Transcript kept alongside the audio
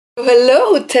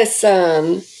Hello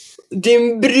Tessan!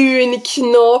 Din brun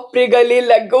knapriga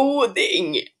lilla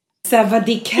goding!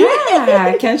 Savadika!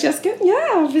 Kanske jag ska...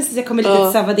 Ja, precis. Jag kommer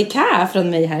lite savadika från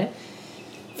mig här.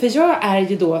 För jag är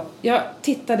ju då... Jag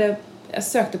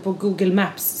sökte på Google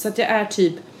Maps. Så att jag är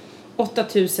typ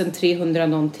 8300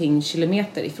 någonting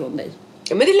kilometer ifrån dig.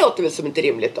 Ja, men det låter väl som ett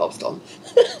rimligt avstånd.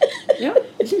 Ja,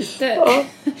 lite. Ja.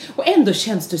 Och ändå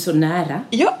känns du så nära.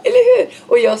 Ja, eller hur?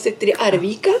 Och jag sitter i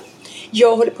Arvika.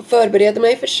 Jag håller på att förbereda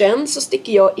mig för sen så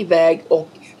sticker jag iväg och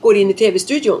går in i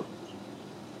tv-studion.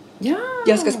 Ja.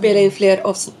 Jag ska spela in fler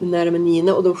avsnitt nära med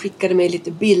Nina och de skickade mig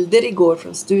lite bilder igår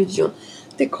från studion.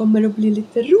 Det kommer att bli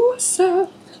lite rosa.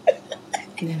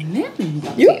 Nämen,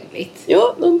 vad trevligt.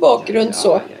 Ja, någon bakgrund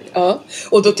så. Ja.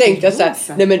 Och då tänkte jag så här,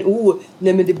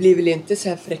 nej men det blir väl inte så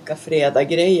här fräcka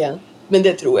fredag-grejen. Men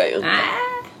det tror jag ju inte.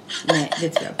 Nej, det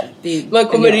tror jag inte. Man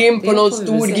kommer in på någon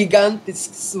stor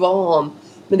gigantisk svan.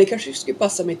 Men det kanske skulle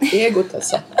passa mitt ego,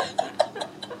 Tessa.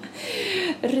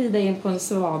 Rida in på en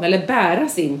svan. Eller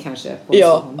bäras in kanske på en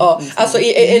svan. Ja, alltså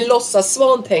en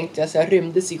låtsassvan tänkte jag så här,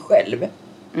 rymde sig själv.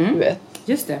 Du vet.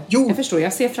 Just det, jag förstår,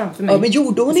 jag ser framför mig. Ja, men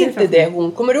gjorde hon inte det?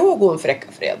 Hon kommer ihåg hon fräcka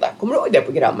fredag. Kommer du ihåg det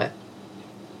programmet?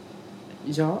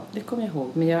 Ja, det kommer jag ihåg.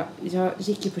 Men jag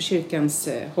gick ju på kyrkans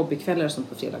hobbykvällar som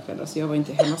på fredagskvällar. Så jag var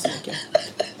inte hemma så mycket.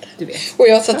 Du vet. Och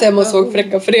jag satt hemma och såg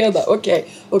fräcka fredag. Okej.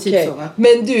 Typ så, va?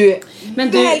 Men du, det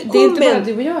är inte bara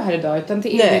du och jag här idag. Utan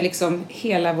det är liksom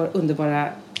hela vår underbara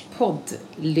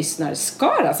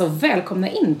poddlyssnarskara. Så välkomna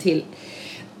in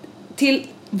till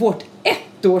vårt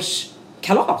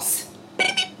ettårskalas.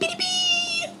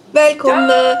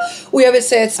 Välkomna! Ja. Och jag vill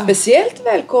säga ett speciellt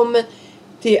välkommen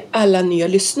till alla nya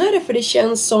lyssnare. För det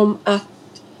känns som att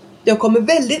det har kommit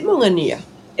väldigt många nya.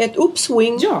 Ett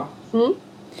uppsving. Ja.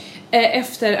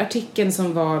 Efter artikeln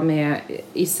som var med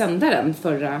i sändaren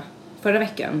förra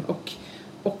veckan. Och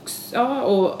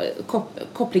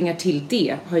kopplingar till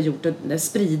det har gjort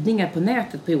spridningar på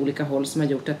nätet på olika håll som har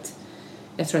gjort att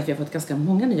jag tror att vi har fått ganska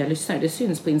många nya lyssnare. Det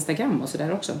syns på Instagram och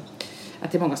sådär också.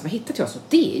 Att det är många som har hittat till oss och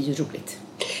det är ju roligt.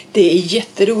 Det är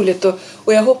jätteroligt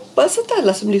och jag hoppas att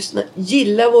alla som lyssnar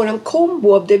gillar våran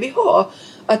kombo av det vi har.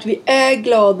 Att vi är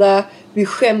glada, vi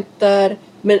skämtar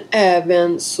men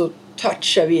även så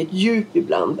touchar vi ett djup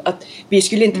ibland. Att vi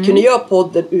skulle inte kunna göra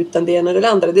podden utan det ena eller det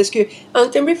andra. Det skulle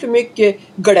antingen bli för mycket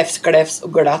gläfs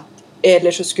och glatt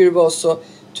eller så skulle det vara så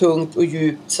tungt och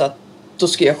djupt så att då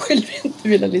skulle jag själv inte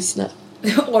vilja lyssna.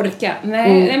 Orka.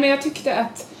 Nej, men jag tyckte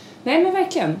att nej men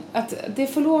verkligen att det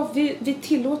får lov, vi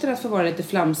tillåter att få vara lite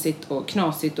flamsigt och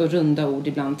knasigt och runda ord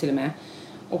ibland till och med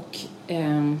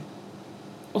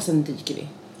och sen dyker vi.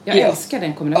 Jag älskar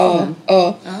den kombinationen.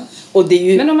 Ja. Och det är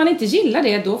ju... Men om man inte gillar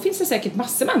det, då finns det säkert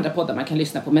massor med andra poddar man kan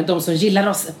lyssna på. Men de som gillar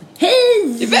oss,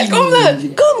 hej!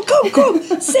 Välkomna! Kom!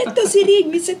 Sätt oss i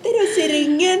ring, vi sätter oss i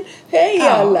ringen. Hej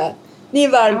alla! Ni är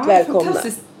varmt välkomna.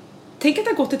 Fantastiskt. Tänk att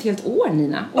det har gått ett helt år,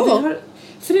 Nina. Och vi har,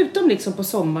 förutom liksom på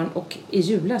sommaren och i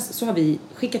julas så har vi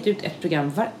skickat ut ett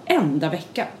program varenda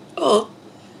vecka. Ja.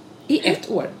 I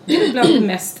ett år. Det är bland det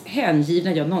mest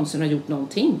hängivna jag någonsin har gjort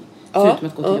någonting. Förutom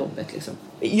att gå till jobbet liksom.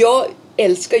 Jag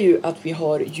älskar ju att vi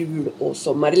har jul- och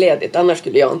sommarledigt. Annars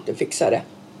skulle jag inte fixa det.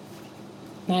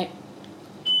 Nej.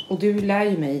 Och du lär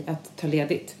ju mig att ta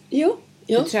ledigt. Ja.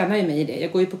 Du tränar ju mig i det.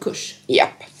 Jag går ju på kurs.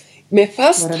 Japp. Med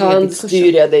fast hand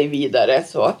styr jag dig vidare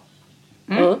så.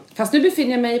 Fast nu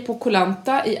befinner jag mig på Koh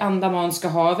Lanta i Andamanska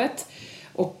havet.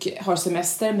 Och har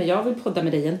semester. Men jag vill podda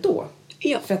med dig ändå.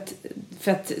 Ja.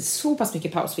 För att så pass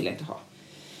mycket paus vill jag inte ha.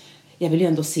 Jag vill ju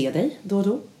ändå se dig då och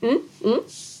då.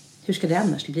 Hur ska det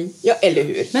annars bli? Ja, eller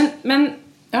hur?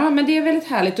 Men det är väldigt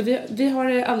härligt. Och vi har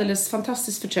det alldeles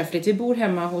fantastiskt förträffligt. Vi bor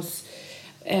hemma hos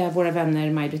våra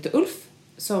vänner Maj-Britt och Ulf.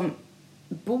 Som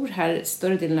bor här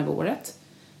större delen av året.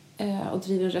 Och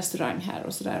driver en restaurang här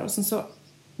och sådär. Och sen så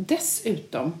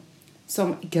dessutom,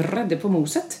 som grädde på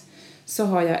moset, så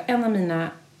har jag en av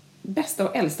mina bästa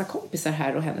och äldsta kompisar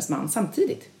här och hennes man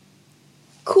samtidigt.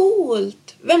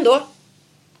 Coolt! Vem då?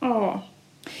 Ja.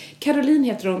 Caroline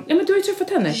heter hon. Ja, men du har ju träffat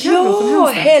henne.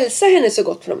 Ja, hälsa henne så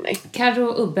gott från mig. Karo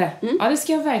och Ubbe. Ja, det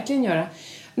ska jag verkligen göra.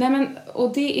 Nej, men,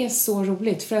 och det är så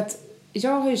roligt. För att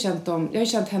jag har ju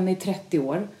känt henne i 30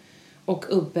 år. Och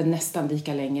Ubbe nästan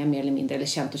lika länge, mer eller mindre. Eller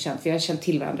känt. För jag har känt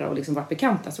till varandra och liksom varit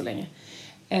bekanta så länge.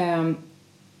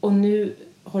 Och nu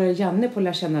håller Janne på att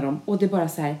lära känna dem. Och det är bara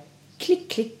så här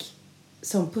klick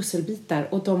som pusselbitar.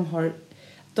 Och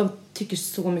de tycker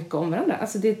så mycket om varandra.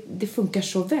 Alltså det funkar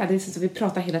så väl. Det är så att vi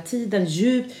pratar hela tiden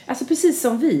djupt. Alltså precis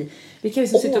som vi. Vi kan ju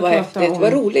sitta och prata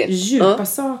om djupa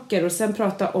saker. Och sen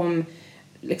prata om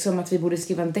liksom att vi borde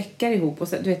skriva en deckare ihop. Och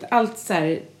så, du vet, allt så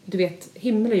här du vet,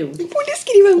 himmel och jord. Vi borde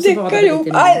skriva en deckare ihop.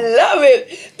 Alla vet.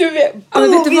 Du vet.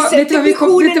 Vi sätter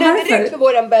visionen direkt för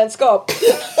våran vänskap.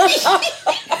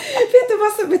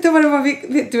 Vet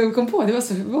du vad vi kom på? Det var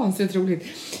så vansinnigt roligt.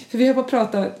 För vi har bara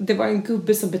pratat, det var en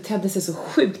gubbe som betedde sig så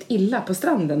sjukt illa på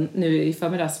stranden nu i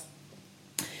förmiddags.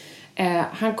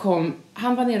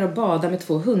 Han var nere och badade med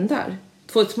 2 hundar.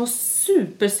 2 små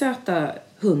supersöta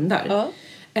hundar.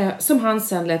 Som han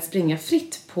sen lät springa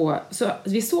fritt på. Så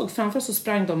vi såg framför oss, så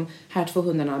sprang de här 2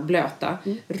 hundarna blöta.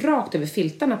 Rakt över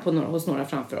filtarna hos några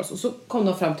framför oss. Och så kom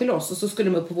de fram till oss och så skulle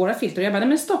de upp på våra filter. Och jag bara, nej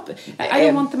men stopp. I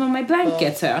don't want them on my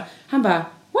blanket, sa jag. Han bara,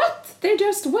 what? They're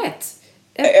just wet.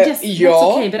 Yes,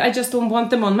 that's okay, but I just don't want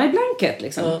them on my blanket,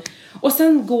 liksom. Och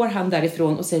sen går han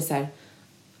därifrån och säger så här,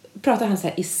 pratar han så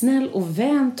här i snäll och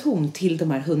vän ton till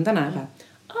de här hundarna. Bara,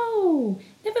 oh,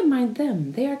 never mind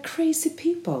them. They are crazy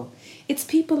people.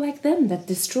 It's people like them that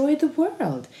destroy the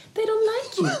world. They don't like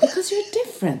you because you're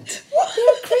different. They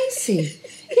are crazy.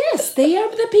 Yes, they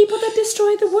are the people that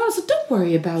destroy the world, so don't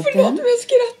worry about them. Förlåt, jag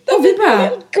skrattar. Och vi bara,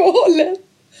 helt galen.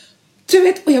 Du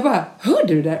vet, och jag bara, hör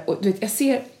du det där? Och du vet, jag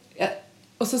ser...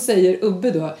 Och så säger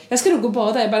Ubbe då, jag ska nog gå och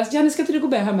bada. Jag bara, Janne, ska inte du gå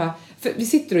och bada? Han bara, för vi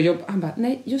sitter och jobbar. Han bara,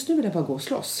 nej, just nu vill jag bara gå och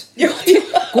slåss.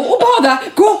 Gå och bada!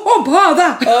 Gå och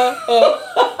bada!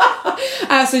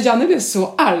 Alltså, Janne blev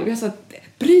så arg. Jag sa,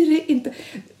 bry dig inte.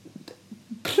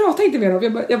 Prata inte med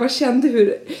dem. Jag bara kände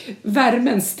hur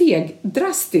värmen steg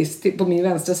drastiskt på min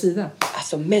vänstra sida.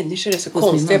 Alltså, människor är så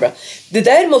konstiga. Det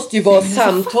där måste ju vara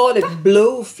samtalet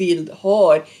Blowfield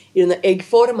har i den här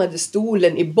äggformade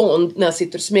stolen i Bond när han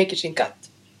sitter och smeker sin katt.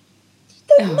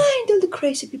 Don't mind all the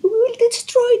crazy people. We will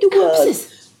destroy the world. Ja, precis.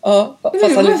 Ja,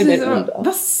 fast han är lite mer ond.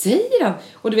 Vad säger han?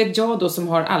 Och du vet, jag då som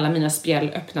har alla mina spjäll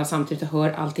öppna samtidigt och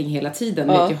hör allting hela tiden.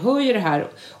 Vet, jag hör ju det här.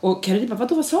 Och Caroline bara,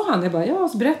 vad sa han? Jag bara, ja,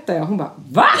 så berättar jag. Hon bara,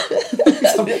 va?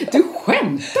 Du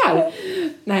skämtar?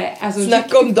 Nej, alltså,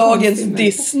 snacka om dagens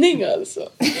dissning alltså.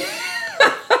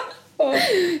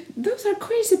 Those are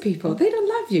crazy people. They don't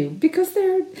love you because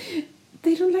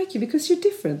they don't like you because you're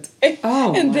different.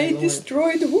 And they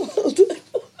destroy the world.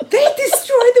 They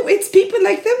destroy it's people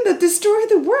like them that destroy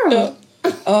the world.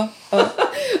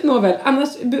 Nåväl, annars,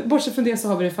 bortsett från det så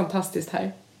har vi det fantastiskt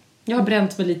här. Jag har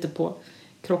bränt mig lite på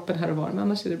kroppen här och var, men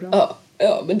annars är det bra.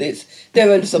 Ja, men det är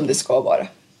väl som det ska vara.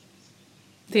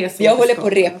 Jag håller på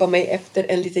att repa mig efter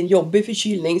en liten jobbig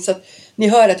förkylning, så att ni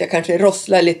hör att jag kanske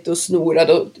rosslar lite och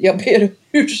snorar, och jag ber om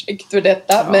ursäkt för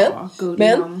detta.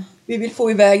 Men vi vill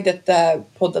få iväg detta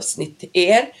poddavsnitt till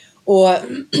er, och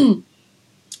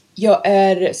jag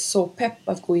är så pepp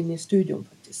att gå in i studion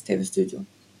faktiskt, tv-studion.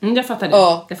 Jag fattar det.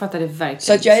 Ja. Jag fattar det verkligen.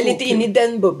 Så att jag är lite inne i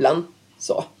den bubblan.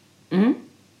 Så.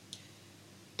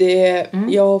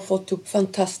 Jag har fått upp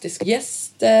fantastiska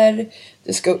gäster.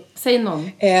 Säg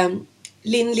någon.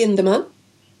 Linn Lindemann.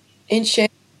 En tjej.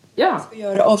 Jag ska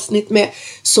göra avsnitt med.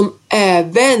 Som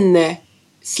även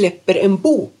släpper en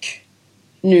bok.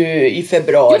 Nu i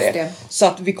februari. Så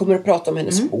att vi kommer att prata om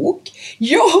hennes bok.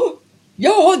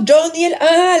 Jag har Daniel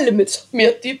Alm som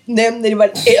jag typ nämner i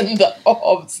varenda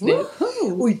avsnitt.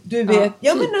 Oj, du vet.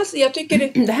 Ja, men alltså, jag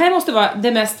tycker det här måste vara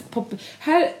det mest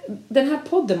den här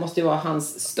podden måste ju vara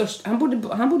hans största.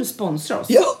 Han borde sponsra oss.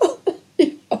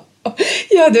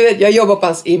 Ja, du vet, jag jobbar på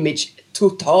hans image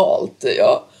totalt.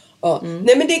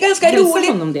 Nej, men det är ganska roligt.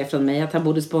 Hälsa honom det från mig att han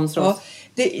borde sponsra oss.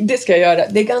 Det ska jag göra.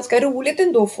 Det är ganska roligt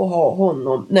ändå att få ha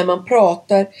honom när man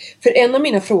pratar. För en av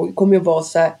mina frågor kommer ju vara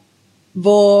så här: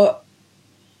 vad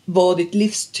var ditt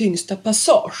livs tyngsta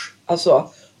passage? Alltså,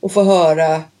 att få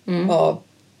höra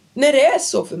när det är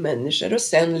så för människor, och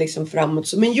sen liksom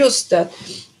framåt. Men just det,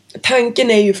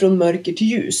 tanken är ju från mörker till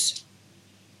ljus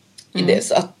i det,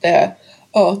 så att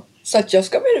så att jag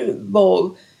ska väl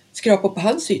bara skrapa på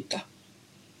hans yta.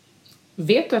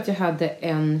 Vet du att jag hade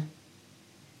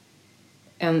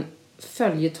en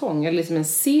följetong, eller liksom en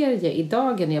serie i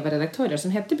Dagen när jag var redaktör där,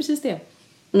 som hette precis det?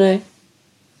 Nej.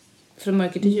 Från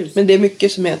mörker till ljus. Men det är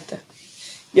mycket som heter.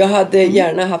 Jag hade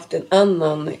gärna haft en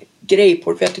annan grej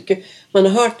på det, för jag tycker man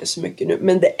har hört det så mycket nu,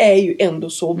 men det är ju ändå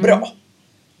så bra.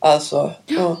 Alltså,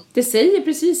 det säger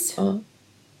precis.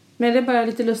 Men det är bara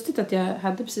lite lustigt att jag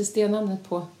hade precis det namnet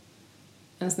på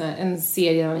en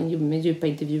serie med djupa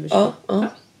intervjuer.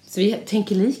 Så vi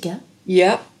tänker lika.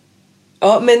 Ja.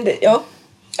 Ja, men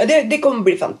det kommer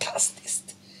bli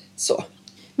fantastiskt. Så.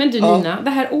 Men du Nina, det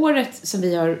här året som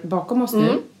vi har bakom oss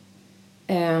nu.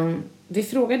 Vi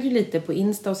frågade ju lite på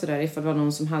Insta och sådär ifall det var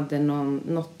någon som hade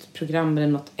något program eller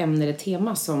något ämne eller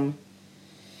tema som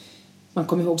man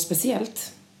kom ihåg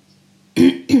speciellt.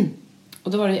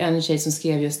 Och då var det en tjej som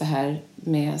skrev just det här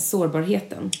med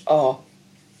sårbarheten. Ja.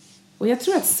 Och jag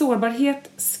tror att sårbarhet,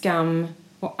 skam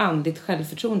Och andligt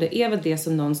självförtroende är väl det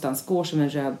som någonstans går som en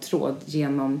röd tråd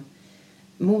genom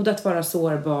mod att vara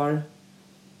sårbar,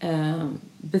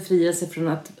 befrielse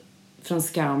från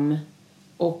skam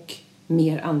och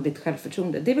mer andligt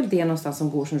självförtroende. Det är väl det någonstans som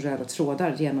går som röda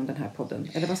trådar genom den här podden.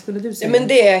 Eller vad skulle du säga? Ja, men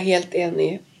det är jag helt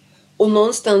enig i. Och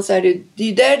någonstans är det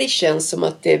är där det känns som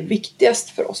att det är viktigast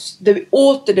för oss.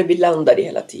 Där vi landar i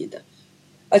hela tiden.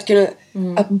 Att kunna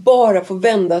att bara få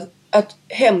vända, att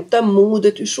hämta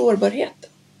modet ur sårbarheten.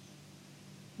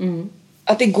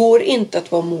 Att det går inte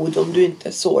att vara mod om du inte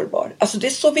är sårbar. Alltså det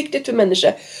är så viktigt för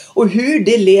människor. Och hur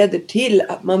det leder till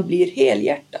att man blir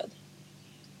helhjärtad.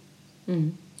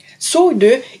 Såg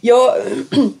du?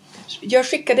 Jag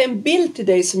skickade en bild till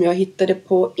dig som jag hittade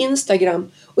på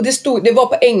Instagram. Och det var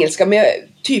på engelska, men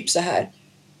typ så här.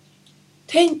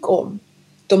 Tänk om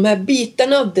de här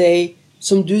bitarna av dig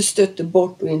som du stöter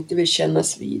bort och inte vill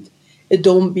kännas vid är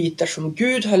de bitar som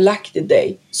Gud har lagt i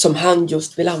dig som han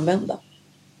just vill använda.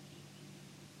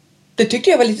 Det tyckte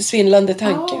jag var lite svindlande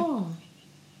tanke.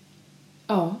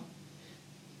 Ja.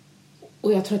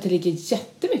 Och jag tror att det ligger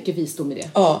jättemycket visdom i det.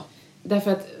 Ja.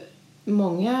 Därför att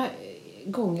många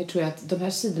gånger tror jag att de här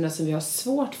sidorna som vi har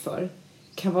svårt för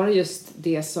kan vara just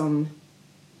det som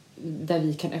där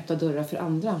vi kan öppna dörrar för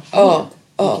andra. Ja.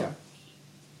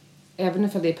 Även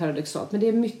om det är paradoxalt. Men det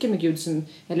är mycket med Gud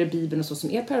eller Bibeln och så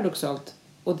som är paradoxalt.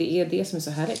 Och det är det som är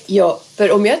så härligt. Ja,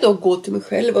 för om jag då går till mig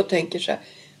själv och tänker så här.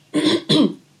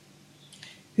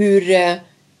 Hur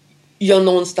jag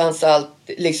någonstans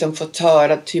alltid liksom fått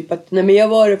höra typ att nej men jag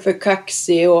var för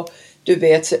kaxig och du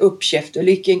vet så uppkäft och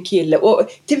lik en kille. Och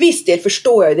till viss del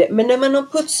förstår jag det. Men när man har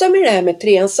putsat med det här med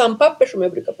 3 sandpapper som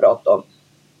jag brukar prata om.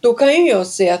 Då kan ju jag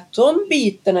se att de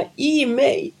bitarna i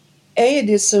mig är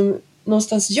det som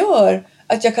någonstans gör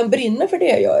att jag kan brinna för det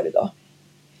jag gör idag.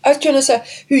 Att kunna säga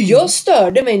hur jag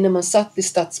störde mig när man satt i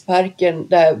Stadsparken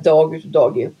där dag ut och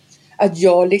dag in. Att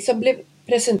jag liksom blev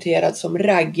presenterad som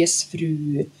Ragges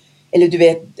fru. Eller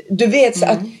du vet så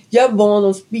att jag var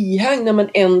någons bihang när man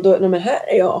ändå, nej men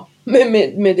här är jag.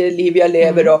 Med det liv jag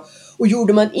lever då. Och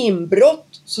gjorde man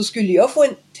inbrott så skulle jag få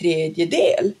en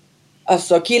 1/3.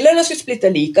 Alltså killarna skulle splitta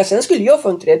lika. Sen skulle jag få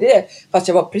en 1/3. Fast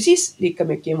jag var precis lika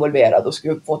mycket involverad. Och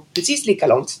skulle få precis lika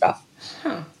långt straff.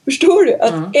 Förstår du?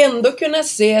 Att ändå kunna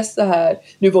se så här.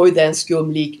 Nu var ju det en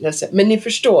skum liknelse. Men ni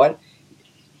förstår.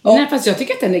 Nej, fast jag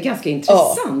tycker att den är ganska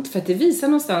intressant. För att det visar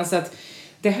någonstans att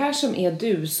det här som är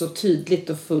du så tydligt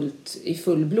och i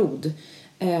full blod.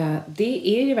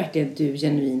 Det är ju verkligen du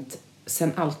genuint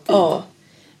sen alltid.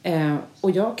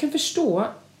 Och jag kan förstå.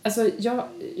 Alltså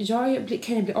jag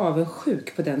kan ju bli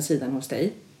avundsjuk på den sidan hos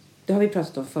dig. Det har vi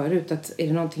pratat om förut. Att är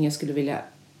det någonting jag skulle vilja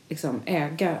liksom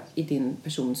äga i din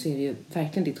person så är det ju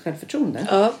verkligen ditt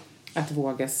självförtroende. Att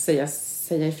våga säga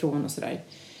ifrån och sådär.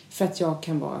 För att jag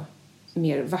kan vara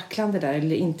mer vacklande där.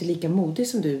 Eller inte lika modig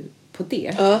som du på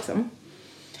det. Liksom.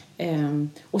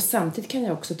 Och samtidigt kan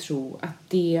jag också tro att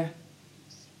det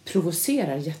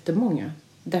provocerar jättemånga.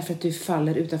 Därför att du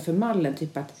faller utanför mallen.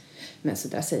 Typ att, men så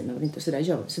där säger man väl inte. Så där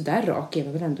gör vi. Så där rak är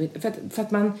man väl ändå inte. För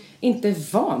att man inte är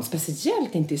van.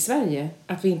 Speciellt inte i Sverige.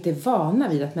 Att vi inte är vana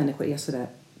vid att människor är så där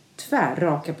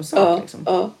tvärraka på sak.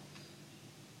 Liksom.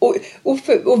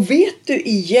 Och vet du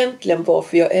egentligen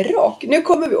varför jag är rak? Nu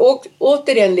kommer vi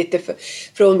återigen lite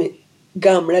från mitt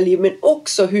gamla liv. Men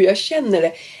också hur jag känner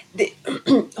det.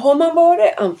 Har man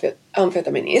varit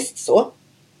amfetaminist så.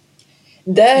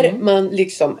 Där man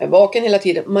liksom är vaken hela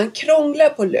tiden. Man krånglar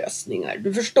på lösningar.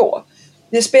 Du förstår.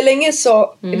 Det spelar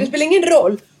ingen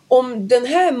roll. Om den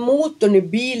här motorn i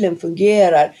bilen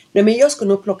fungerar. Nej men jag ska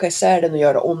nog plocka isär den och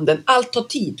göra om den. Allt tar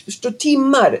tid. Förstår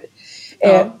timmar.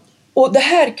 Och det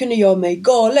här kunde göra mig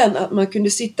galen. Att man kunde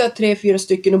sitta 3-4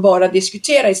 stycken och bara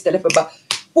diskutera. Istället för bara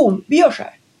boom, vi gör så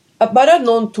här. Att bara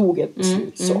någon tog ett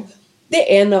beslut så.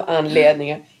 Det är en av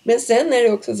anledningarna. Men sen är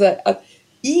det också så här att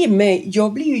i mig,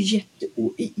 jag blir ju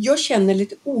jag känner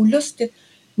lite olustigt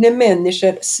när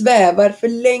människor svävar för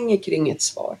länge kring ett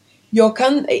svar. Jag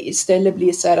kan istället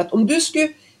bli så här att om du skulle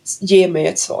ge mig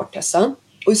ett svar, Tessan,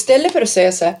 och istället för att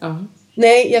säga så här,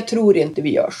 nej jag tror inte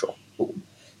vi gör så.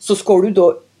 Så ska du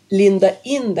då linda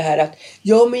in det här att,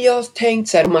 ja men jag har tänkt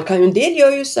så här, man kan ju en del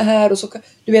gör ju så här och så kan,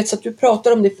 du vet så att du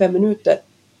pratar om det i 5 minuter.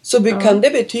 Så kan det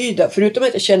betyda, förutom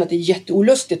att jag känner att det är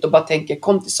jätteolustigt och bara tänker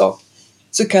kom till sak.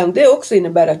 Så kan det också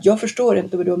innebära att jag förstår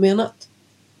inte vad du har menat.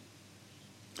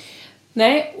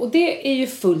 Nej, och det är ju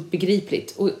fullt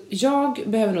begripligt. Och jag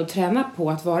behöver nog träna på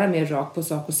att vara mer rak på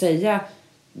sak och säga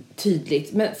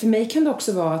tydligt. Men för mig kan det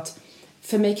också vara att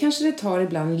för mig kanske det tar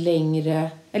ibland längre,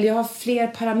 eller jag har fler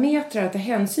parametrar att ta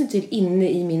hänsyn till inne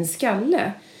i min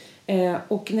skalle.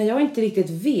 Och när jag inte riktigt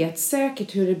vet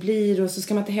säkert hur det blir och så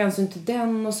ska man ta hänsyn till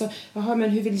den och så, jaha, men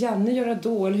hur vill Janne göra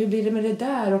då? Eller hur blir det med det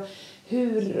där?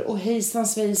 Och hejsan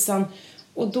svejsan.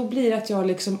 Och då blir det att jag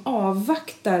liksom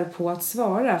avvaktar på att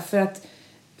svara för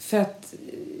att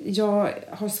jag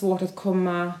har svårt att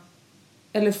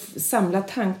samla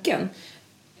tanken.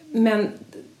 Men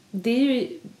det är ju,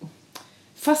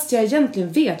 fast jag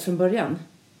egentligen vet från början,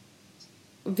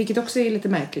 vilket också är lite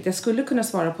märkligt, jag skulle kunna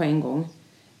svara på en gång,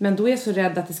 men då är jag så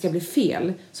rädd att det ska bli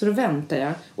fel, så då väntar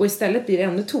jag, och istället blir det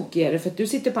ännu tokigare för att du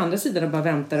sitter på andra sidan och bara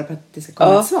väntar på att det ska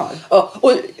komma ett svar.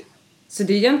 Och så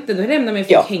det är egentligen, då lämnar mig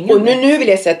folk hängande. Och nu vill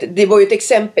jag säga att det var ju ett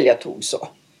exempel jag tog så.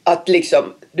 Att liksom,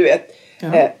 du vet.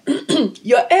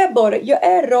 Jag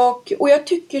är rak. Och jag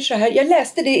tycker så här. Jag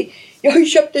läste det. Jag har ju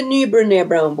köpt en ny Brené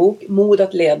Brown-bok. Mod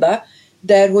att leda.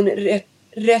 Där hon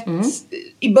rätt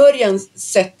i början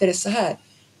sätter det så här.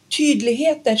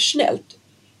 Tydlighet är snällt.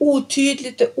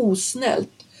 Otydligt är osnällt.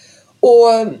 Och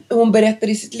hon berättar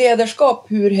i sitt ledarskap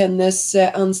hur hennes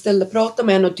anställda pratar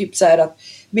med henne. Och typ så här att,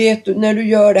 vet du, när du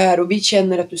gör det här och vi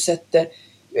känner att du sätter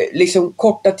liksom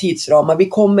korta tidsramar, vi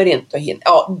kommer inte att hinna.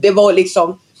 Ja, det var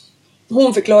liksom,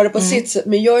 hon förklarar på sitt sätt,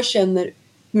 men jag känner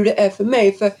hur det är för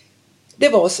mig. För det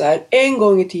var så här, en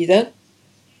gång i tiden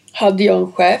hade jag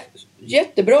en chef,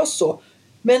 jättebra så,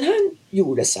 men han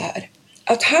gjorde så här.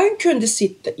 Att han kunde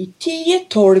sitta i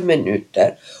 10-12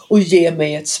 minuter och ge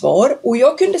mig ett svar. Och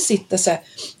jag kunde sitta så här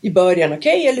i början,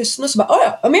 okej, jag lyssnar och så bara,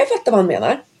 ja, men jag fattar vad han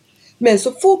menar. Men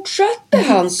så fortsatte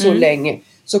han så länge.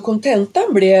 Så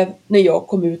kontentan blev när jag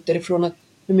kom ut därifrån att,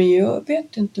 men jag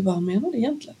vet inte vad han menade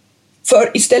egentligen.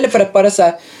 För istället för att bara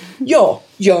säga, ja,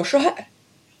 gör så här.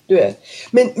 Du vet.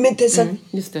 Men det är så,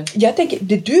 just det. Jag tänker,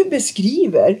 det du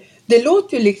beskriver, det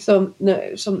låter ju liksom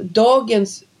som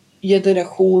dagens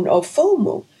generation av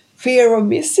FOMO. Fear of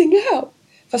missing out.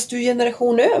 Fast du är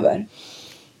generation över.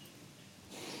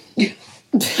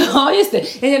 Ja, just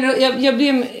det. Jag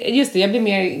blir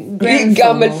mer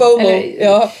gammel FOMO. Eller,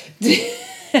 ja.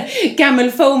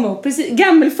 Gammel FOMO, precis.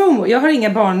 Gammel FOMO. Jag har inga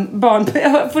barn.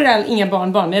 Jag får inga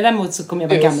barnbarn, men däremot så kommer jag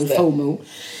vara gammel FOMO.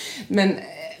 Men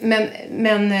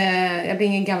jag blir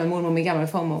ingen gammal mormor med gammel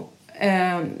FOMO.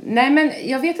 Nej, men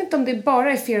jag vet inte om det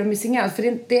bara är fear of missing out,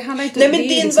 för det handlar inte. Nej, men det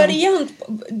är en liksom, variant.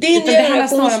 Det är en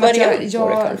generationsvariant på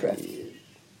det kanske.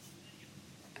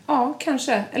 Ja,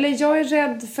 kanske. Eller jag är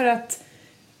rädd för att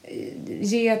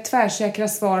ge tvärsäkra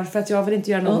svar för att jag vill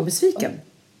inte göra någon besviken.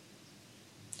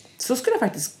 Så skulle jag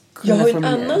faktiskt kunna formulera. Jag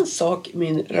har en annan sak,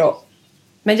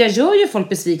 Men jag gör ju folk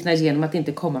besvikna genom att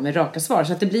inte komma med raka svar.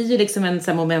 Så att det blir ju liksom en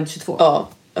sån moment 22.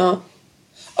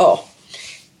 Ja.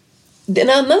 Det är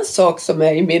en annan sak som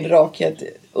är i min rakhet.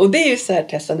 Och det är ju så här,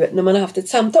 Tessa, när man har haft ett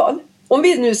samtal. Om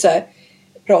vi nu så här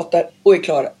pratar och är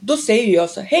klara. Då säger jag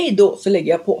så här, hej då, så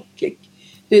lägger jag på, klick.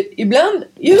 Ibland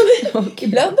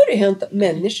har det hänt att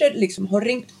människor liksom har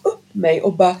ringt upp mig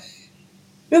och bara,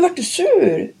 men vart du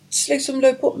sur? Liksom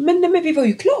lög på. Men vi var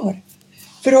ju klar.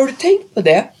 För har du tänkt på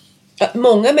det? Att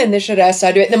många människor är så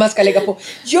här, du vet, när man ska lägga på,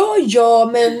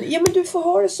 men du får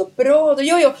ha det så bra.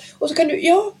 Ja. Och så kan du,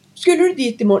 skulle du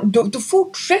dit imorgon, då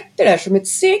fortsätter det här som ett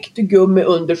segt gummi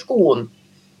under skon.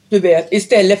 Du vet,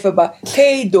 istället för bara,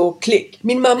 hej då, klick.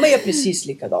 Min mamma är precis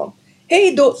likadan.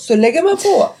 Hej då, så lägger man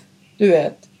på. Du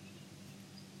vet.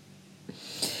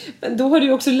 Men då har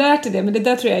du också lärt dig det. Men det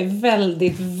där tror jag är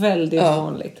väldigt, väldigt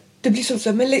vanligt. Det blir som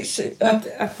så, men liksom,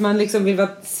 att man liksom vill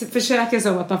försäkra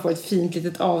sig om att man får ett fint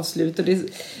litet avslut. Och det,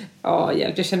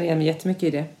 hjälp, jag känner igen mig jättemycket i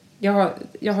det.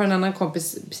 Jag har en annan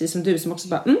kompis, precis som du, som också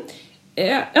bara,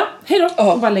 hej då.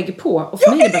 Och bara lägger på. Och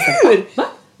för mig är det bara så, va?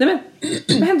 Nej, men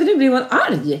vad hände nu? Blev hon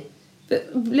arg?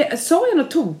 Sa jag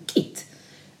något tokigt?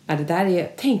 Ja, det där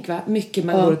är, tänk vad mycket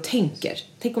man går och tänker.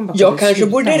 Tänk om jag kanske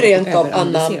borde rent av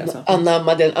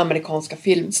anamma den amerikanska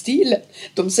filmstilen.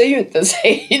 De säger ju inte ens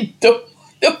hej då.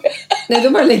 Nej,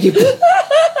 de bara lägger på.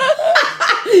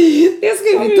 Det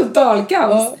ska ju bli total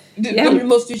kaos. Du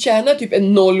måste ju tjäna typ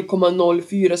en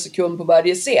 0,04 sekund på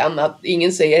varje scen att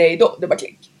ingen säger hej då. Det är bara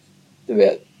klick. Du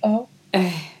vet.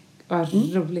 Vad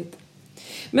roligt.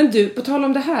 Men du, på tal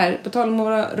om det här, på tal om att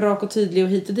vara rak och tydlig och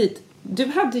hit och dit. Du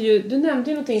nämnde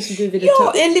ju någonting som du ville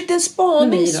ta. Ja, en liten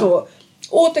spaning så.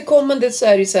 Återkommande så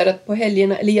är det så här att på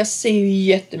helgerna, eller jag ser ju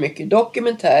jättemycket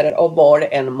dokumentärer av vad det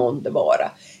än månde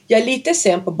vara. Jag är lite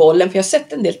sen på bollen för jag har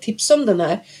sett en del tips om den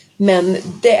här. Men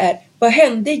det är, vad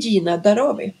hände Gina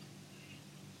Darabi?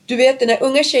 Du vet den här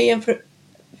unga tjejen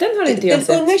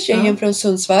unga tjejen från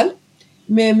Sundsvall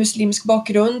med muslimsk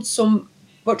bakgrund som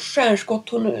var ett stjärnskott.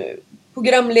 Hon är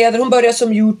programledare, hon började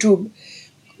som YouTube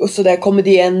och sådär,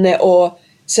 komedienne, och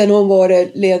sen hon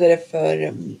var ledare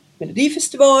för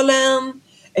Melodifestivalen.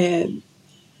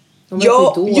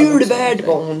 Ja, julvärd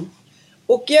var hon.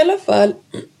 Och i alla fall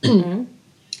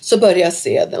så började jag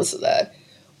se den sådär.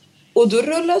 Och då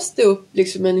rullas det upp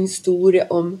liksom en historia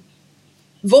om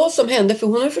vad som hände. För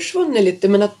hon har försvunnit lite,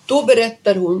 men att då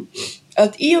berättar hon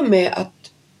att i och med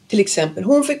att till exempel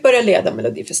hon fick börja leda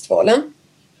Melodifestivalen.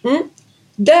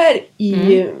 Där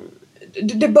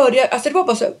det börjar, alltså det var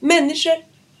bara så, människor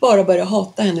bara börjar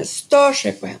hata henne, stör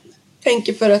sig på henne.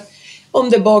 Tänker för att om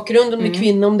det är bakgrunden, om det är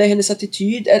kvinna, om det är hennes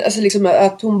attityd, alltså liksom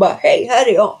att hon bara, hej, här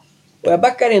är jag. Och jag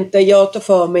backar inte, jag tar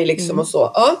för mig liksom och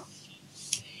så. Ja.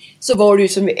 Så var det ju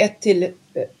som vid ett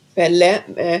tillfälle,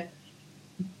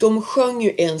 de sjöng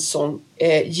ju en sång,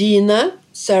 Gina,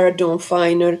 Sarah Dawn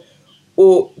Finer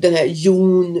och den här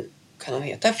Jon, kan han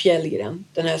heta, Fjällgren,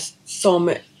 den här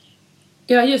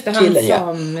ja, just det, han killen,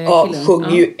 killen.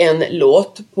 sjunger ju en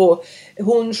låt på,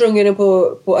 hon sjunger den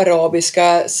på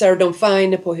arabiska, Sarah Dawn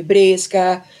Finer på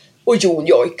hebreiska och Jon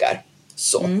jojkar.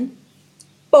 Så.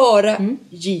 Bara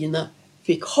Gina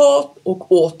fick hat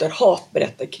och åter hat,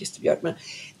 berättar Christer Björkman.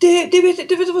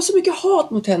 Det var så mycket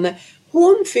hat mot henne.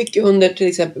 Hon fick under till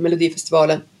exempel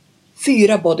Melodifestivalen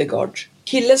 4 bodyguards.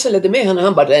 Killen som ledde med henne,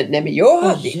 han bara, nej men jag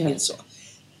hade inte så.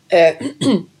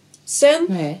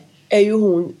 Sen är ju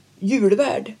hon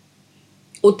julvärd.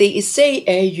 Och det i sig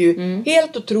är ju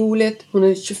helt otroligt. Hon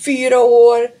är 24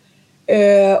 år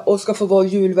och ska få vara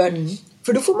julvärd.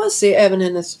 För då får man se även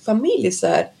hennes familj så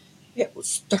här,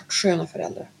 störtsköna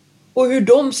föräldrar. Och hur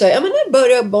de säger, ja men när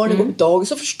börjar barnen gå på dagis,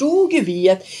 så förstod ju vi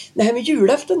att det här med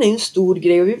julafton är en stor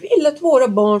grej och vi vill att våra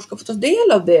barn ska få ta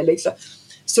del av det liksom.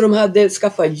 Så de hade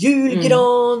skaffat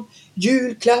julgran,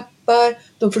 julklappar,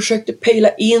 de försökte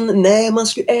pejla in när man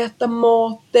skulle äta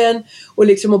maten och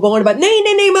liksom, och barnen bara,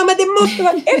 nej mamma, det måste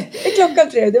vara efter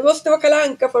klockan 3, det måste vara Kalle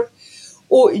Anka först.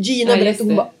 Och Gina berättade,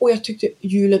 hon bara, och jag tyckte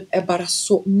julen är bara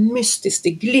så mystisk,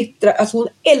 det glittrar, alltså hon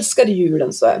älskade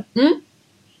julen så här.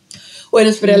 Och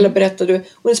hennes föräldrar berättade,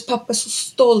 och hennes pappa är så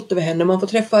stolt över henne. Man får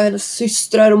träffa hennes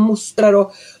systrar och mostrar.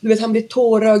 Och du vet, han blir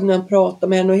tårögd när han pratar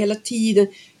med henne. Och hela tiden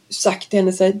sagt till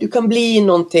henne så här, du kan bli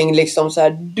någonting liksom så här.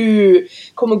 Du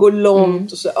kommer gå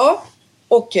långt. Och så, ja,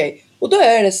 okej. Och då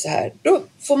är det så här. Då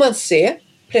får man se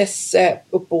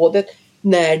pressuppbådet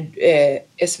när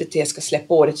SVT ska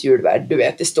släppa årets julvärd. Du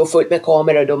vet, det står fullt med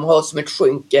kameror. De har som ett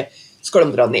skynke. Ska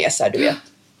de dra ner så här, du vet.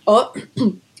 Ja.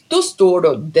 Då står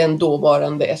då den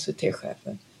dåvarande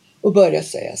SVT-chefen och börjar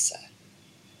säga så här.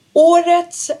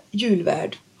 Årets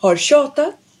julvärd har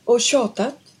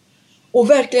tjatat och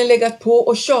verkligen legat på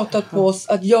och tjatat på oss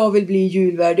att jag vill bli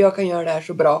julvärd, jag kan göra det här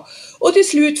så bra. Och till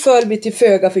slut föll vi till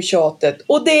föga för tjatet.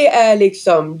 Och det är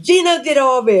liksom Gina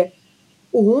Dirawi.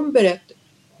 Och hon berättar,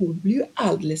 hon blir ju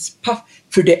alldeles paff.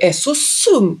 För det är så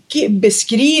sunkig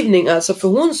beskrivning alltså, för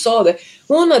hon sa det.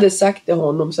 Hon hade sagt till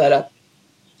honom så här att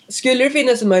skulle det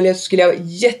finnas en möjlighet så skulle jag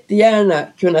jättegärna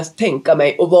kunna tänka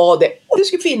mig och vara det. Och det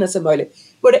skulle finnas en möjlighet.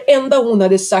 Det var det enda hon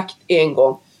hade sagt en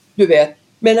gång. Du vet.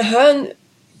 Men han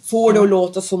får det att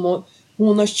låta som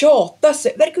hon har tjatat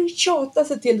sig. Verkligen tjatat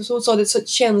sig till det. Så hon sa det. Så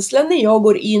känslan när jag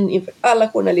går in inför alla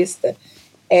journalister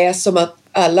är som att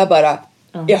alla bara,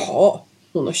 jaha,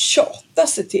 hon har tjatat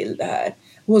sig till det här.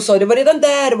 Hon sa det var redan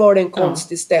där var det en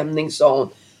konstig stämning, sa hon.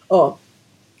 Ja.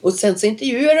 Och sen så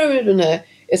intervjuade de den här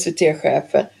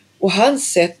SVT-chefen. Och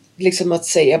hans sätt liksom att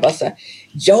säga bara så här,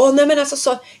 ja nej men alltså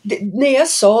så, när jag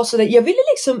sa så där, jag ville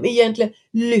liksom egentligen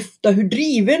lyfta hur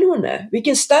driven hon är,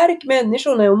 vilken stark människa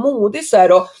hon är och modig så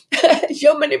här, och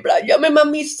ja men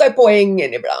man missar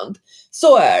poängen ibland,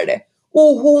 så är det.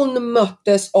 Och hon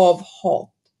möttes av hat.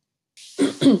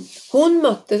 Hon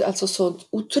möttes alltså sånt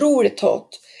otroligt hat.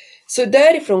 Så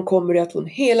därifrån kommer det att hon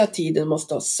hela tiden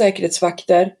måste ha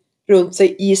säkerhetsvakter runt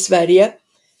sig i Sverige.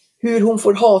 Hur hon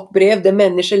får hatbrev där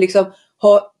människor liksom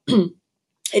har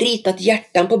ritat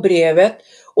hjärtan på brevet.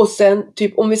 Och sen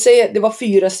typ, om vi säger det var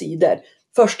 4 sidor.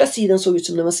 Första sidan såg ut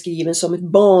som den var skriven som ett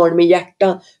barn med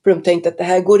hjärtan. För de tänkte att det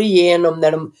här går igenom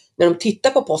när de tittar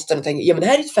på posten och tänker, ja men det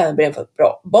här är ett fanbrev för ett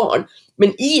bra barn.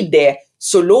 Men i det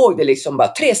så låg det liksom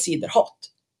bara 3 sidor hat.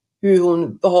 Hur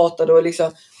hon hatade och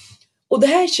liksom. Och det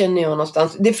här känner jag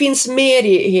någonstans. Det finns mer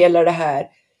i hela det här.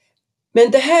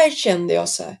 Men det här kände jag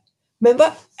så här. Men vad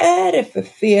är det för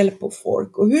fel på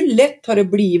folk? Och hur lätt har det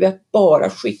blivit att bara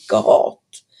skicka hat?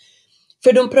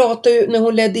 För de pratar ju, när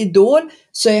hon ledde Idol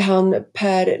så är han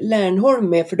Per Lernholm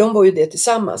med. För de var ju det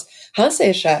tillsammans. Han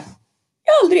säger så här.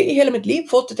 Jag har aldrig i hela mitt liv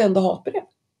fått ett enda hatbrev.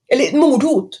 Eller ett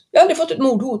mordhot. Jag har aldrig fått ett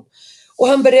mordhot. Och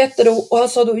han berättade, och han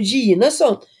sa då,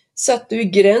 Ginason satte i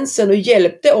gränsen och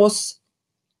hjälpte oss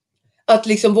att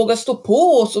liksom våga stå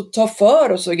på oss och ta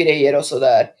för oss och grejer och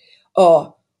sådär.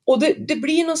 Ja. Och det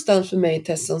blir någonstans för mig,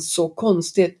 Tessan, så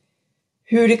konstigt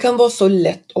hur det kan vara så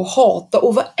lätt att hata.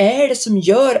 Och vad är det som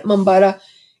gör att man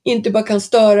inte bara kan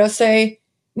störa sig?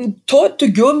 Ta ett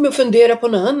tuggummi och fundera på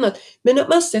något annat. Men att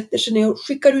man sätter sig ner och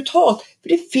skickar ut hat. För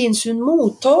det finns ju en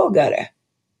mottagare.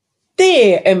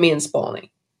 Det är min spaning.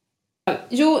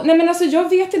 Jo, nej men alltså jag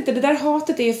vet inte. Det där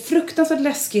hatet är fruktansvärt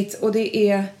läskigt. Och det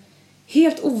är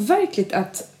helt overkligt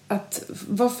att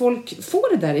vad folk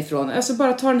får det därifrån. Alltså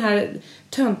bara ta den här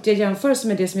töntiga jämförelsen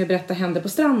med det som jag berättade hände på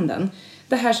stranden.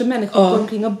 Det här som människor går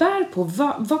omkring och bär på.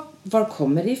 Var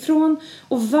kommer det ifrån?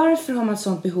 Och varför har man ett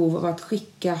sånt behov av att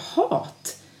skicka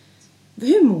hat?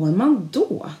 Hur mår man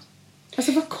då?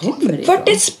 Alltså vad kommer det ifrån? Vart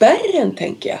är spärren,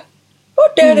 tänker jag?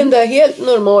 Vart är den där helt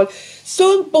normal?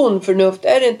 Sunt bondförnuft,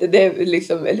 är det inte det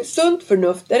liksom, eller sunt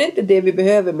förnuft, är det inte det vi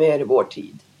behöver mer i vår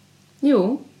tid?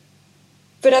 Jo.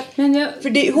 För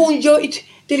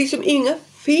det är liksom inga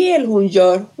fel hon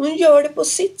gör. Hon gör det på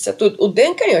sitt sätt. Och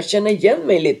den kan jag känna igen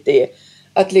mig lite i.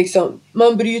 Att liksom,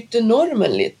 man bryter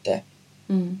normen lite.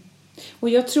 Mm. Och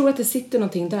jag tror att det sitter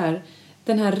någonting där.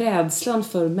 Den här rädslan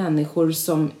för människor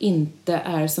som inte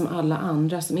är som alla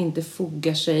andra. Som inte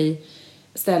fogar sig,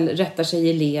 rättar sig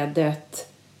i ledet.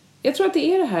 Jag tror att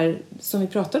det är det här som vi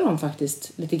pratade om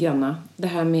faktiskt lite granna. Det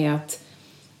här med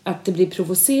att det blir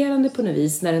provocerande på något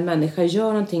vis när en människa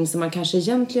gör någonting som man kanske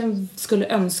egentligen skulle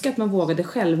önska att man vågade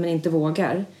själv men inte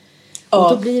vågar. Ja.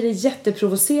 Och då blir det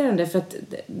jätteprovocerande för att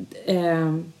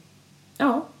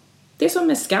det är som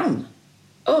med skam.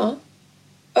 Ja.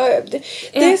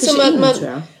 Det är som att man... tror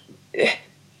jag.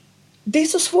 Det är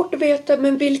så svårt att veta,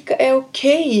 men vilka är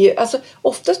okej? Alltså,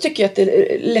 oftast tycker jag att det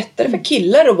är lättare för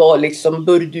killar att vara liksom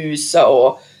burdusa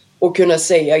och kunna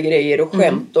säga grejer och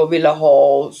skämta och vilja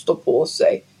ha och stå på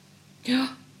sig. Ja.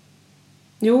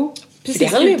 Jo,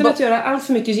 precis. Utan att göra allt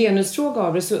för mycket genusfråga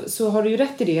av det så har du ju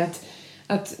rätt i det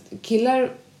att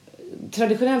killar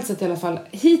traditionellt sett i alla fall,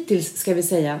 hittills ska vi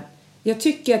säga, jag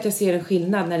tycker att jag ser en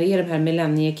skillnad när det är de här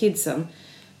millenniekidsen.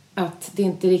 Att det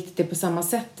inte riktigt är på samma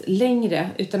sätt längre,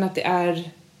 utan att det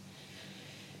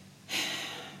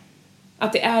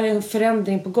är en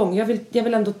förändring på gång. Jag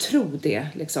vill ändå tro det,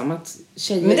 liksom, att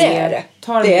tjejer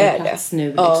tar mer plats nu.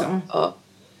 Liksom. Ja.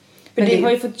 Men det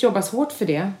har ju fått jobbas hårt för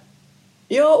det.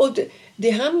 Ja, och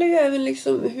det handlar ju även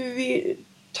liksom hur vi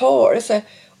tar det. Så här,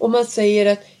 om man säger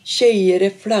att tjejer är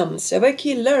flamsiga, vad är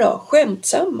killar då?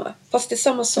 Skämtsamma, fast det är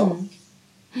samma sak.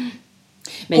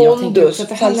 Men jag tänker också att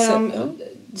det handlar om,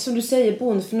 som du säger,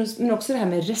 bondförnuft, men också det här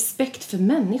med respekt för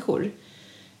människor.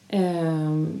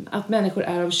 Att människor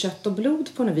är av kött och blod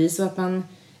på något vis och att man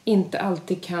inte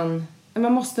alltid kan...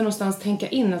 Man måste någonstans tänka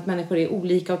in att människor är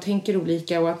olika och tänker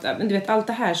olika och att, du vet, allt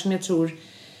det här som jag tror...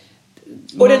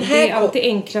 Och det är alltid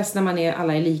enklast när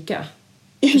alla är lika.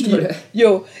 Förstår du?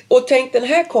 Jo, och tänk den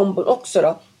här kombon också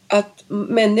då. Att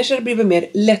människor har blivit mer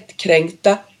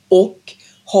lättkränkta och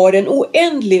har en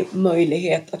oändlig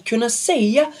möjlighet att kunna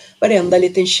säga varenda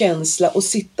liten känsla och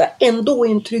sitta ändå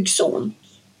i en trygg zon.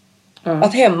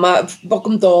 Att hemma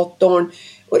bakom datorn.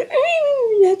 Och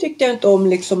det tyckte jag inte om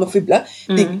liksom att fibbla.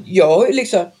 Jag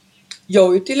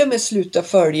har ju till och med slutat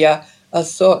följa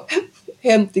alltså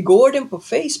Hem till gården på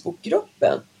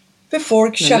Facebookgruppen. För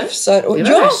folk tjafsar. Och det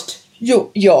var värst.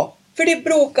 Ja, för det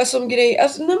bråkar som grej.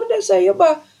 Alltså, nej, men det säger jag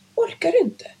bara orkar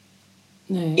inte.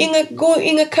 Nej.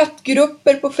 Inga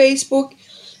kattgrupper på Facebook.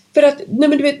 För att, nej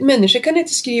men du vet, människor kan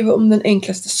inte skriva om den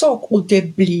enklaste sak. Och det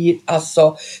blir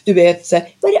alltså, du vet, så här,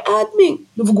 vad är det admin?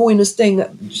 Du får gå in och stänga.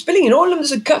 Det spelar ingen roll om det är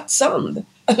så kattsand.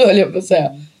 Höll jag på att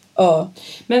säga. Ja.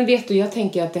 Men vet du, jag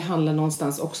tänker att det handlar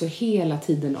någonstans också hela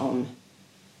tiden om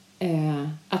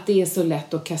att det är så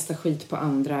lätt att kasta skit på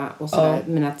andra och sådär,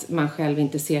 men att man själv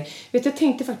inte ser. Vet du, jag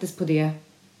tänkte faktiskt på det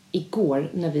igår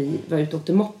när vi var ute och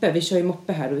åkte moppe. Vi kör ju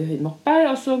moppe här och vi har ju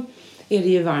moppar och så är det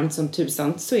ju varmt som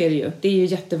tusan. Så är det ju. Det är ju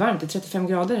jättevarmt. Det är 35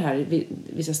 grader här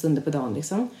vissa stunder på dagen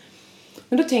liksom.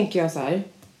 Men då tänker jag så här.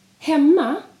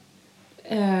 Hemma.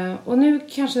 Och nu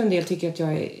kanske en del tycker att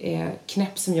jag är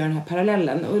knäpp som gör den här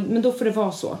parallellen. Men då får det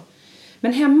vara så.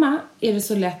 Men hemma är det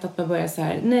så lätt att man börjar så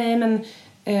här. Nej men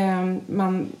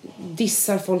man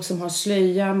dissar folk som har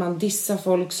slöja. Man dissar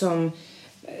folk som...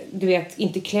 Du vet,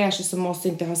 inte klär sig som oss,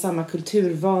 inte har samma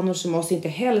kulturvanor som oss, inte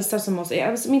hälsar som oss,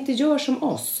 som inte gör som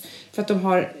oss. För att de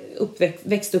har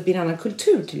växt upp i en annan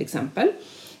kultur till exempel.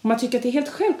 Och man tycker att det är helt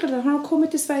självklart att har de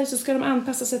kommit till Sverige så ska de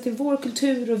anpassa sig till vår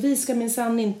kultur och vi ska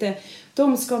minsann inte,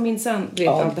 de ska minsann, vet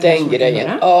allt det här den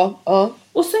grejen. Ja.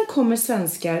 Och sen kommer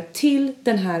svenskar till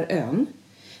den här ön.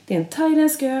 Det är en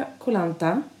thailändsk ö, Koh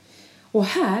Lanta. Och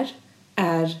här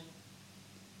är,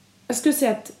 jag skulle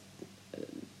säga att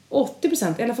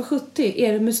 80%, eller för 70%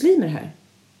 är det muslimer här.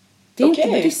 Det är inte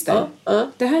buddhister.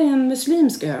 Det här är en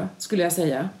muslimsk ö, skulle jag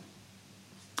säga.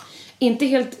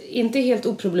 Inte helt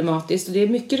oproblematiskt, och det är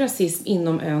mycket rasism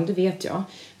inom ön, det vet jag.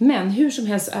 Men hur som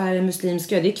helst är en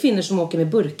muslimsk ö, det är kvinnor som åker med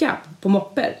burka på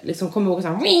mopper. Liksom kommer ihåg så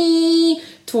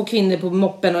här, 2 kvinnor på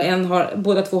moppen och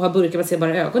båda två har burkar, man ser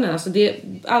bara ögonen. Alltså det är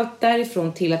allt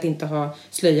därifrån till att inte ha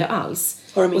slöja alls.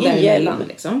 Har de och ingen hjälm?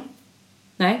 Liksom.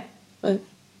 Nej.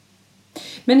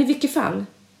 Men i vilket fall.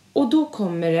 Och då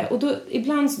kommer det, och då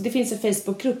ibland, det finns en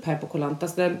Facebookgrupp här på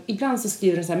Kolantas där ibland så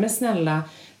skriver den så här, men snälla,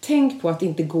 tänk på att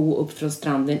inte gå upp från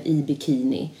stranden i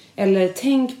bikini. Eller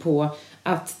tänk på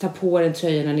att ta på en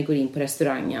tröja när ni går in på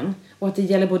restaurangen. Och att det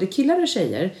gäller både killar och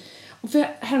tjejer. Och för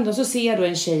häromdagen så ser jag då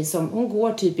en tjej som, hon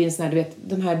går typ i en sån här, du vet,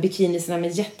 de här bikinisarna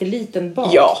med jätteliten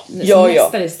bak.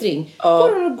 Nästan i string.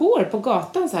 Går på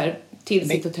gatan så här till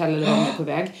sitt hotell eller var hon är på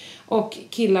väg. Och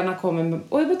killarna kommer,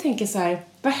 och jag bara tänker så här,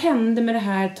 vad händer med det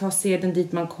här? Ta seden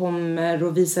dit man kommer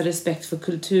och visa respekt för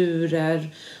kulturer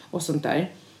och sånt där.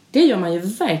 Det gör man ju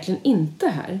verkligen inte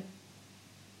här.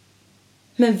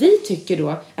 Men vi tycker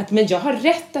då att men jag har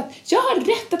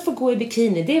rätt att få gå i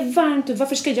bikini. Det är varmt och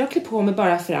varför ska jag klä på mig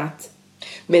bara för att?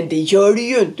 Men det gör du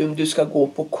ju inte om du ska gå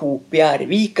på Coop i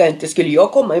Arvika. Inte skulle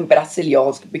jag komma i en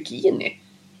brasiliansk bikini.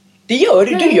 Det gör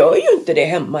du. Du gör ju inte det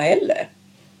hemma heller.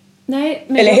 Nej,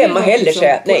 men eller hemma heller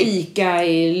så på Ica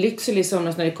i Lycksele i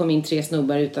somras när det kom in 3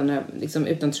 snubbar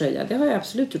utan tröja. Det har jag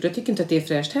absolut gjort. Jag tycker inte att det är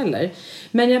fräscht heller.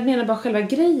 Men jag menar bara själva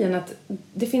grejen att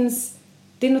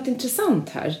det är något intressant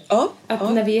här.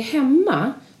 När vi är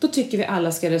hemma, då tycker vi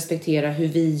alla ska respektera hur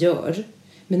vi gör.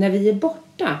 Men när vi är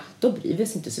borta, då bryr vi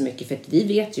oss inte så mycket. För att vi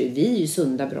vet ju, vi är ju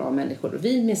sunda, bra människor. Och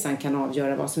vi minsann kan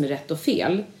avgöra vad som är rätt och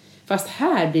fel. Fast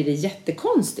här blir det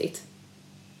jättekonstigt.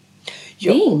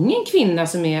 Jo. Det är ingen kvinna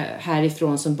som är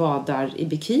härifrån som badar i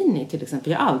bikini till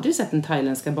exempel. Jag har aldrig sett en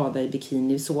thailändska bada i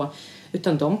bikini så.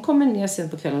 Utan de kommer ner sen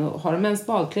på kvällen och har de ens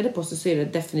badkläder på sig så är det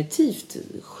definitivt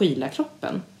skyla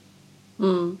kroppen.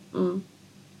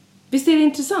 Visst är det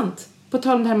intressant? På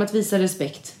tal om det här med att visa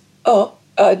respekt. Ja,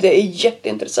 det är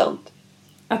jätteintressant.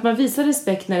 Att man visar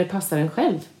respekt när det passar en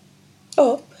själv.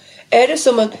 Ja. Är det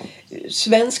som att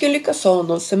svensken lyckas ha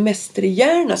någon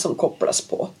semesterhjärna som kopplas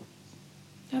på?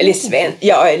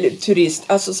 Eller turist.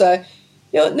 Alltså så här,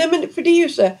 men för det är ju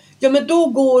så här, men då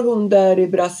går hon där i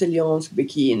brasiliansk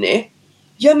bikini.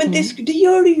 Ja, men det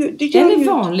gör du ju. Den är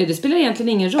vanlig, det spelar egentligen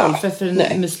ingen roll. För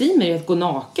en muslim är det att gå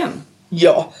naken.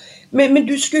 Ja, men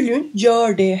du skulle ju inte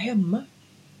göra det hemma.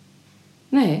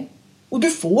 Nej. Och du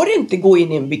får inte gå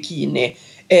in i en bikini.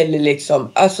 Eller liksom,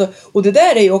 alltså, och det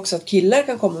där är ju också att killar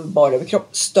kan komma med bara över kropp.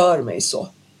 Stör mig så.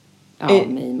 Ja,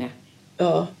 mig med.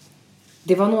 Ja.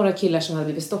 Det var några killar som hade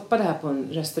blivit stoppade här på en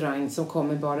restaurang som kom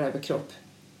med bara överkropp.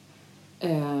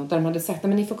 Där de hade sagt,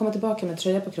 men ni får komma tillbaka med en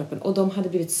tröja på kroppen. Och de hade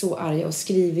blivit så arga och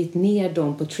skrivit ner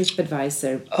dem på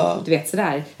TripAdvisor. Du vet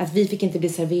sådär. Att vi fick inte bli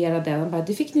serverade. De bara,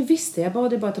 det fick ni visst det. Jag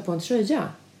bad er bara ta på en tröja.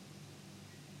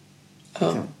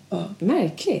 Liksom.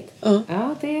 Märkligt.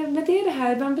 Ja, men det är det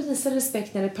här. Man visar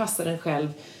respekt när det passar en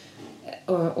själv.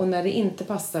 Och när det inte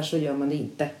passar så gör man det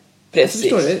inte.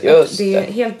 Precis, alltså, förstår du? Just det är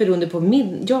helt beroende på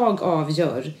jag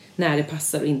avgör när det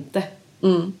passar och inte.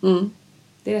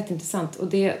 Det är rätt intressant. Och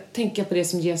det tänker jag på det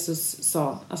som Jesus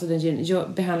sa. Alltså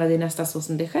behandla din nästa så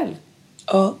som dig själv.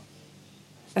 Ja.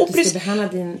 Att du ska behandla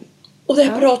din... Och det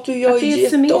här pratar jag ju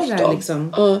jätteofta om.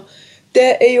 Liksom.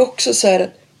 Det är ju också så här att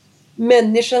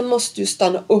människan måste ju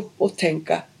stanna upp och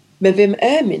tänka, men vem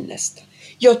är min nästa?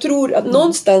 Jag tror att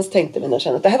någonstans tänkte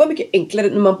människan att det här var mycket enklare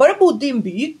när man bara bodde i en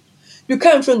by. Du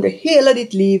kanske under hela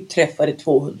ditt liv träffade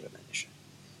 200 människor.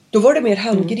 Då var det mer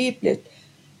handgripligt.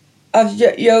 Att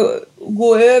jag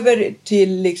går över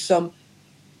till liksom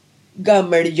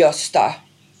gammelgösta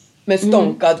med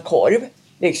stånkad korv.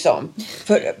 Liksom.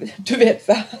 För, du vet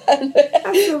för han...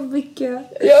 Alltså mycket.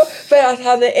 Ja, för att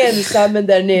han är ensam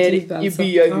där nere i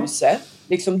byahuset.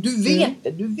 Liksom, du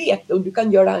vet det och du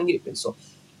kan göra handgripen så.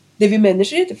 Det vi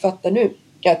människor inte fattar nu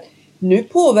är att nu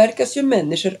påverkas ju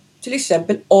människor till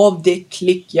exempel av det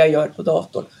klick jag gör på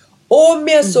datorn. Om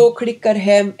jag så klickar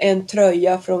hem en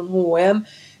tröja från H&M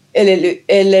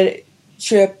eller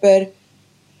köper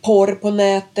porr på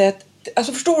nätet.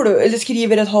 Alltså förstår du? Eller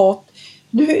skriver ett hat.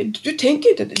 Du tänker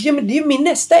inte. Ja, men min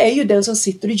nästa är ju den som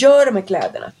sitter och gör de här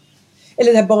kläderna.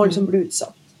 Eller det här barnet som blir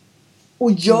utsatt.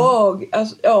 Och jag,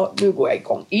 alltså, nu går jag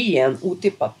igång igen,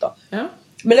 otippat då. Ja.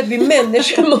 Men att vi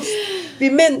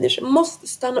människor måste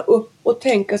stanna upp och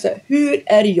tänka så här, hur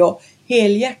är jag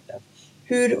helhjärtat?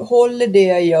 Hur håller det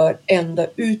jag gör ända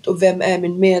ut och vem är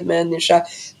min medmänniska?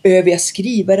 Behöver jag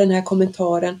skriva den här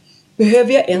kommentaren?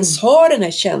 Behöver jag ens ha den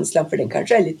här känslan för den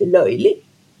kanske är lite löjlig?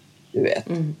 Du vet.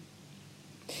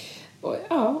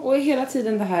 Och hela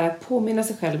tiden det här att påminna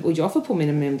sig själv. Och jag får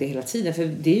påminna mig om det hela tiden. För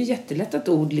det är ju jättelätt att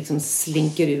ord liksom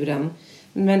slinker ur en.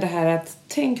 Men det här att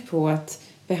tänk på att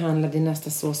behandla din nästa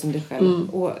så som dig själv.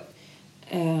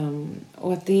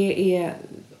 Och att det är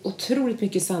otroligt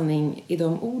mycket sanning i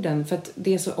de orden. För att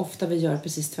det är så ofta vi gör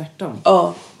precis tvärtom.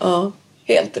 Ja,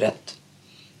 helt rätt.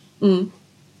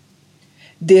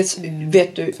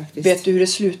 Vet du hur det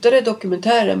slutade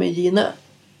dokumentären med Gina?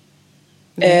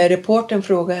 Reportern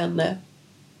frågade henne: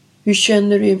 hur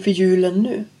känner du inför julen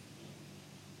nu?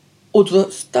 Och då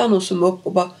stannade hon som upp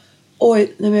och bara: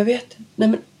 oj, nej men jag vet. Nej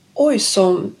men oj,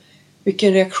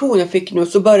 vilken reaktion jag fick nu.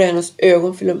 Så började hennes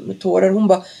ögon fylla med tårar. Hon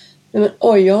bara: nej men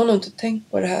oj, jag har nog inte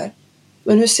tänkt på det här.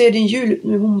 Men hur ser din jul ut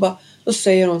nu? Hon bara, då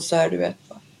säger hon så här, du vet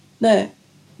bara: nej,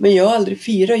 men jag har aldrig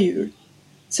firat jul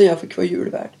sen jag fick vara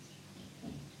julvärd.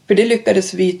 För det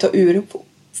lyckades vi ta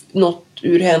något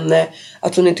ur henne,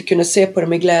 att hon inte kunde se på det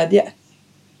med glädje.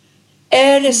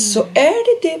 Är det så?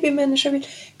 Är det vi människor vill?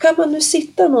 Kan man nu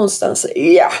sitta någonstans?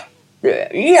 Ja,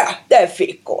 där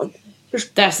fick hon.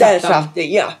 Där satt det.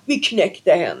 Ja, vi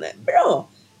knäckte henne. Bra.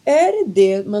 Är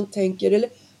det man tänker? Eller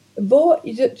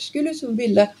jag skulle som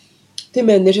vilja till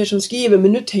människor som skriver,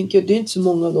 men nu tänker jag, det är inte så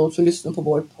många av dem som lyssnar på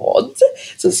vår podd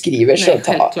som skriver. Nej,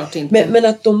 självklart inte. Men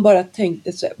att de bara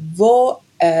tänkte så här: vad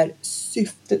är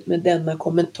syftet med denna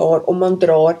kommentar om man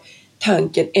drar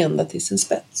tanken ända till sin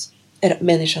spets? Är det att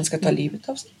människan ska ta livet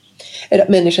av sig? Är det att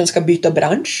människan ska byta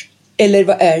bransch? Eller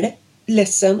vad är det?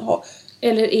 Ledsen?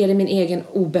 Eller är det min egen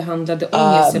obehandlade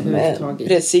ångest jag behöver ta tag i?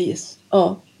 Precis.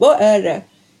 Ja. Vad är det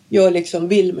jag liksom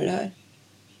vill med det här?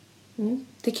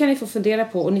 Det kan ni få fundera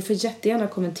på. Och ni får jättegärna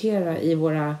kommentera i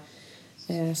våra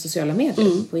sociala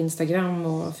medier. På Instagram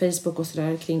och Facebook och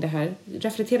sådär kring det här.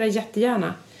 Reflektera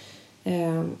jättegärna.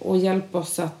 Och hjälp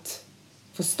oss att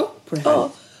få stopp på det här.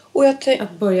 Ja. Och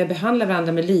att börja behandla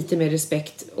varandra med lite mer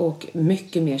respekt och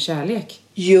mycket mer kärlek.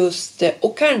 Just det.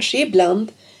 Och kanske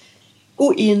ibland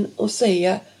gå in och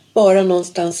säga bara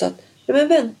någonstans att nej men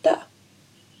vänta.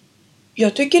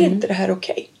 Jag tycker inte det här är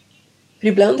okej. För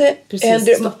ibland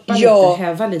händer stoppa lite,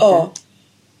 häva lite. Ja.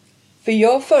 För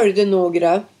jag följde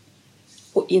några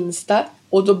på Insta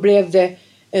och då blev det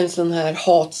en sån här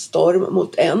hatstorm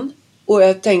mot en. Och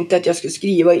jag tänkte att jag skulle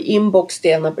skriva i inbox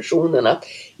till en av personerna att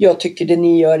jag tycker det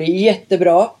ni gör är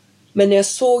jättebra. Men när jag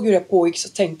såg hur det pågick så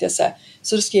tänkte jag så här.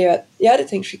 Så då skrev jag att jag hade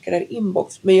tänkt skicka det här i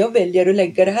inbox. Men jag väljer att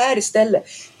lägga det här istället.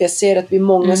 För jag ser att vi är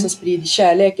många som sprider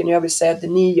kärleken. Och jag vill säga att det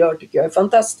ni gör tycker jag är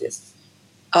fantastiskt.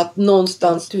 Att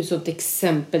någonstans... Du är så ett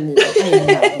exempel, Nina.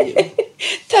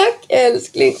 Tack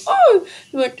älskling.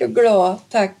 Nu vart jag glad.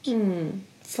 Tack.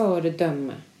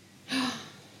 Föredöme.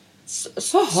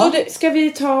 Ska vi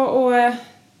ta och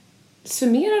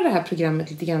summera det här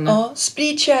programmet lite grann? Ja,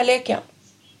 sprid kärleken.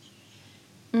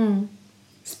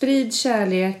 Sprid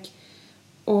kärlek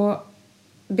och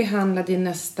behandla din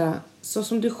nästa så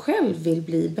som du själv vill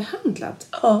bli behandlad.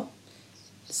 Ja.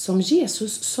 Som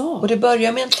Jesus sa. Och det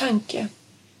börjar med en tanke.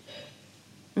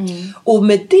 Och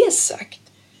med det sagt,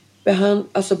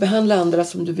 behandla andra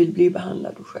som du vill bli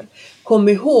behandlad själv. Kom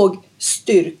ihåg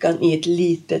styrkan i ett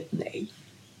litet nej.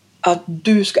 Att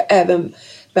du ska även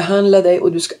behandla dig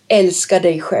och du ska älska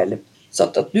dig själv. Så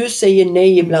att du säger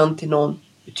nej ibland till någon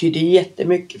betyder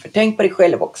jättemycket. För tänk på dig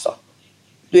själv också.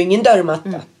 Du är ingen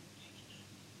dörrmatta.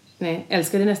 Nej,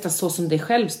 älska dig nästa så som dig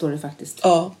själv, står det faktiskt.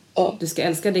 Ja. Du ska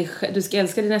älska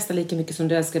dig nästa lika mycket som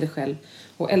du älskar dig själv.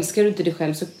 Och älskar du inte dig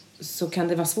själv så kan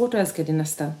det vara svårt att älska din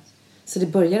nästa. Så det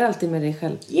börjar alltid med dig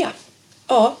själv.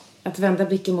 Ja. Att vända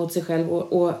blicken mot sig själv.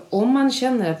 Och om man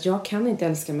känner att jag kan inte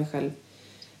älska mig själv,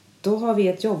 då har vi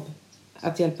ett jobb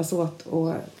att hjälpas åt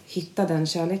och hitta den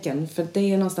kärleken. För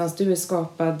det är någonstans du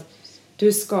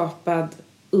är skapad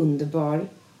underbar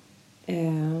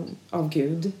av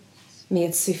Gud. Med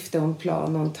ett syfte och en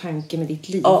plan och en tanke med ditt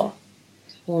liv. Ja.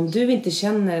 Och om du inte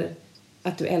känner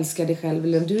att du älskar dig själv,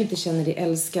 eller om du inte känner dig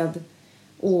älskad,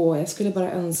 jag skulle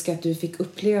bara önska att du fick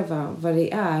uppleva vad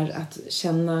det är att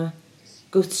känna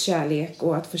Guds kärlek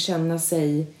och att få känna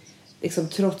sig liksom,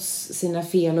 trots sina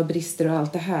fel och brister och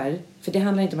allt det här. För det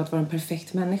handlar inte om att vara en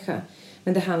perfekt människa.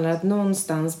 Men det handlar att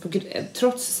någonstans,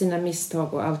 trots sina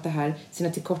misstag och allt det här, sina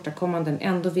tillkortakommanden,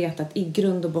 ändå veta att i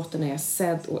grund och botten är jag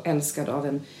sedd och älskad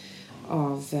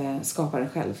av skaparen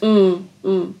själv.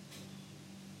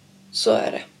 Så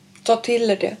är det. Ta till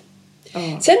er det.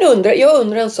 Sen jag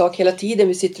undrar en sak hela tiden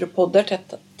vi sitter och poddar,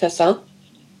 Tessan.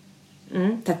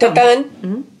 Tettan.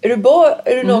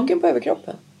 Är du naken på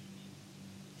överkroppen?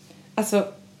 Alltså,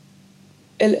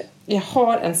 eller? Jag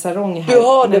har en sarong här. Du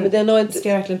har det, men den har inte... Ska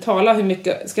jag verkligen tala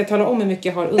om hur mycket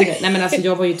jag har under? Nej, men alltså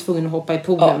jag var ju tvungen att hoppa i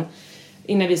poolen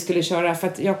innan vi skulle köra. För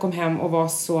att jag kom hem och var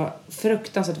så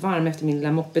fruktansvärt varm efter min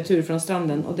lilla moppetur från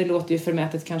stranden. Och det låter ju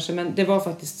förmätet kanske, men det var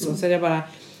faktiskt så. Så jag bara,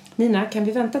 Nina, kan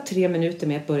vi vänta 3 minuter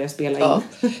med att börja spela in? Ja.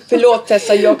 Förlåt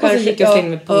Tessa, jag kanske...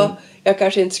 jag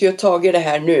kanske inte skulle ta det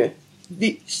här nu.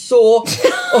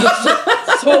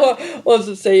 Och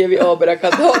så säger vi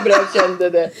abrakadabra, kände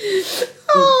det.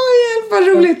 Hjälp, vad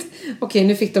roligt. Okej,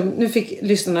 nu fick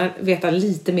lyssnarna veta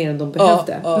lite mer än de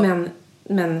behövde.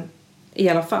 Men i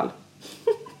alla fall.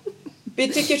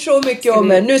 Vi tycker så mycket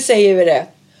om er. Nu säger vi det.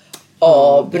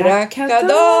 Abrakadabra.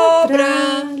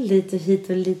 Lite hit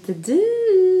och lite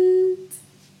dit.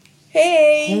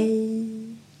 Hej. Hej.